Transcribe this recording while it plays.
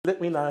Let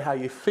me know how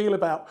you feel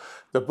about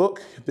the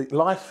book, the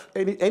life,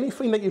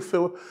 anything that you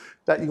feel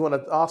that you want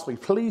to ask me.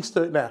 Please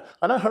do it now.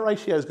 I know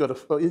Horatio's got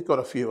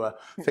a few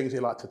things he'd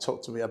like to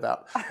talk to me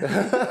about.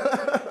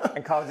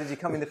 And Carl, did you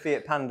come in the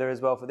Fiat Panda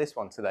as well for this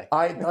one today?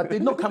 I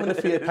did not come in the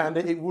Fiat Panda.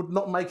 It would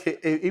not make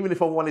it, even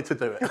if I wanted to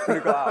do it. Would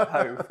have got out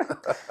of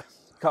home.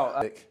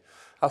 Carl,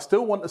 I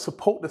still want to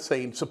support the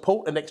scene,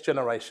 support the next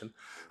generation.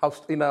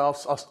 I've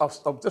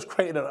just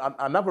created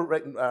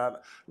another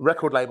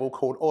record label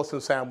called Awesome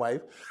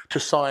Soundwave to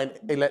sign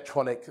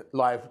electronic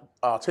live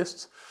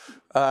artists.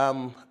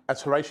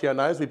 As Horatio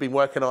knows, we've been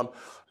working on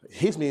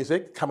his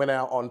music coming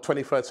out on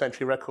 21st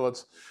Century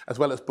Records, as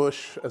well as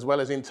Bush, as well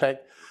as Integ.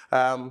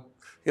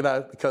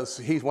 Because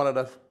he's one of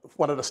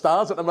the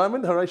stars at the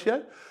moment,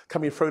 Horatio,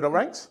 coming through the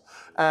ranks.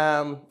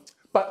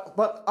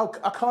 But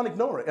I can't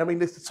ignore it. I mean,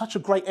 there's such a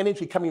great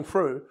energy coming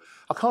through.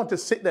 I can't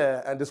just sit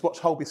there and just watch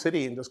Holby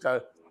City and just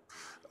go,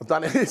 I've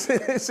done it.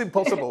 It's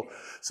impossible.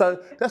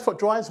 So that's what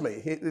drives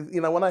me.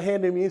 When I hear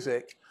new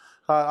music,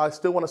 I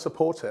still want to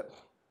support it.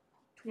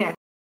 Yeah.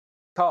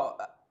 Carl,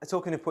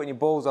 talking of putting your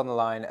balls on the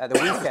line, at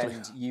the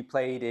weekend you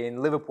played in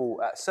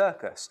Liverpool at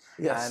Circus.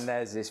 Yes. And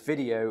there's this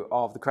video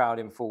of the crowd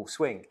in full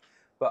swing.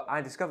 But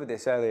I discovered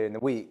this earlier in the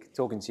week,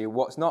 talking to you.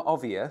 What's not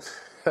obvious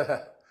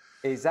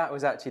is that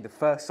was actually the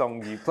first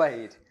song you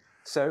played.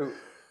 So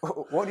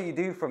what do you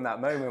do from that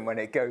moment when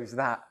it goes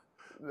that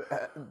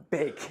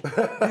big?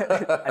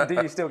 And do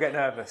you still get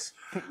nervous?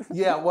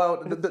 Yeah,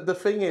 well, the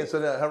thing is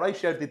that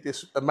Horatio did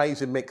this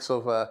amazing mix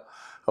of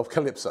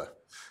Calypso.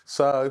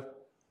 So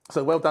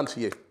well done to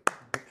you.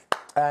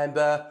 And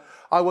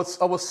I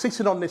was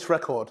sitting on this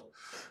record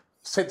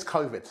since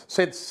COVID,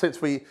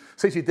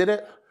 since you did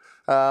it.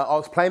 I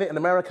was playing it in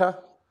America.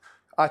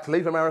 I had to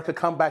leave America,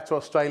 come back to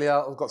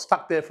Australia. I got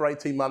stuck there for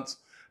 18 months,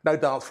 no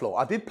dance floor.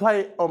 I did play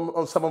it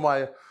on some of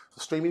my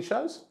streaming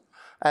shows,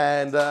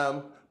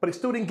 but it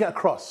still didn't get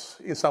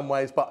across in some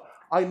ways. But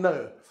I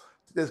know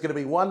there's going to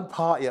be one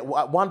party at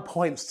one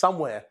point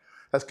somewhere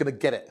that's going to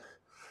get it.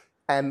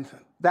 And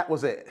that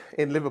was it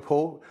in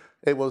Liverpool.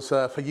 It was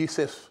for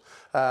Yusuf's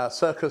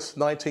Circus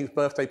 19th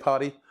birthday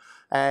party.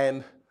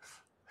 And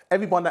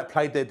everyone that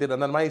played there did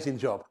an amazing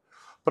job.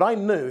 But I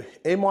knew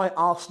in my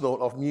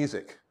arsenal of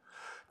music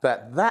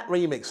that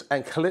remix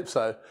and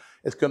Calypso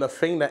is going to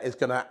thing that is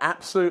going to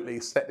absolutely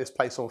set this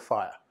place on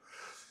fire.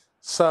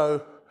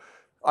 So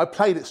I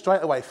played it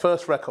straight away,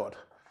 first record,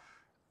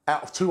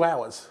 out of 2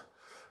 hours.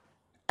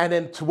 And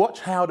then to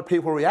watch how the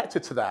people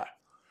reacted to that.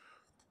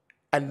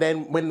 And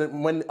then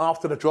when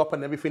after the drop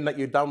and everything that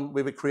you've done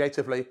with it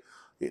creatively,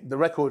 the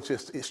record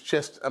it's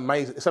just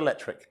amazing. It's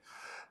electric.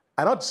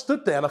 And I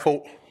stood there and I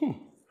thought,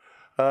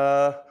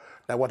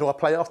 now what do I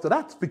play after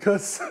that?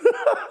 Because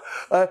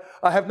I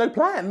have no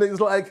plan. It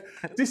was like,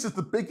 this is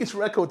the biggest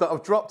record that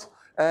I've dropped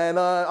and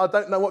I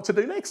don't know what to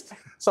do next.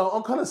 So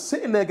I'm kind of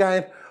sitting there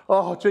going,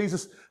 oh,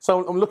 Jesus.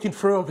 So I'm looking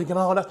through, I'm thinking,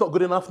 oh, that's not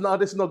good enough. No,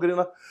 this is not good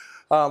enough.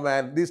 Oh,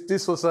 man,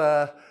 this was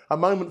a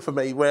moment for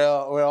me where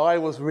I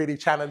was really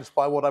challenged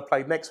by what I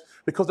played next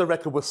because the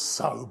record was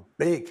so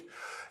big.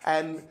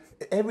 And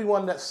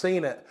everyone that's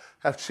seen it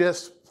have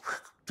just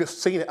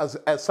seen it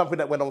as something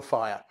that went on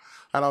fire.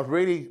 And I was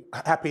really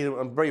happy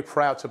and very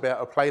proud to be able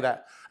to play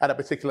that at a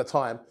particular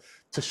time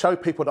to show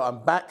people that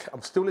I'm back,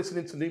 I'm still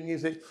listening to new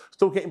music,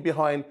 still getting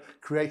behind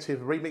creative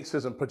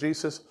remixers and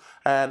producers.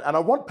 And I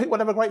want people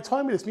to have a great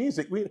time with this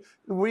music. We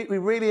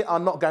really are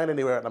not going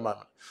anywhere at the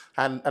moment.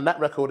 And that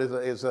record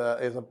is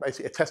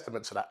basically a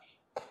testament to that.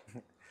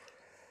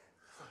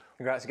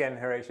 Congrats again,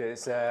 Horatio.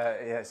 It's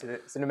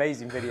an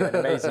amazing video, an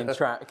amazing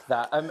track.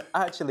 That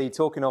actually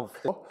talking of,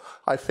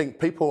 I think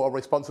people are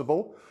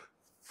responsible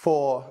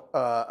for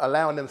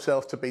allowing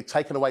themselves to be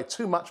taken away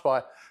too much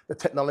by the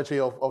technology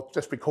of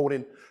just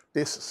recording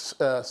this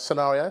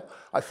scenario.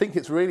 I think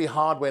it's really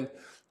hard when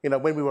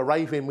we were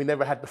raving, we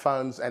never had the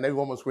phones and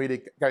everyone was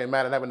really going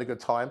mad and having a good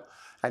time.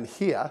 And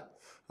here,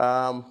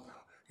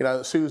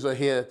 as soon as I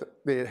hear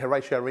the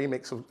Horatio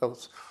remix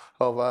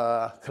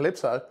of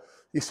Calypso,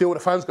 you see all the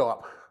phones go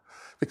up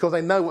because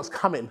they know what's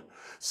coming.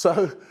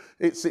 So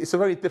it's a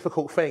very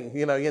difficult thing,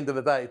 at the end of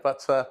the day.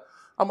 But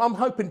I'm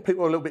hoping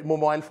people are a little bit more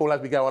mindful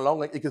as we go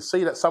along. You can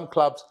see that some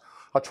clubs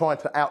are trying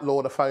to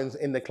outlaw the phones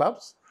in the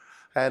clubs.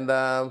 And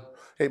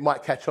it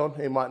might catch on,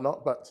 it might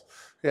not, but,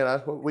 we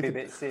can be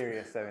a bit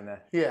serious though in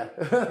there. Yeah,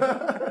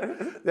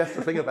 that's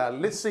the thing about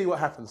it. Let's see what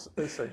happens. Let's see.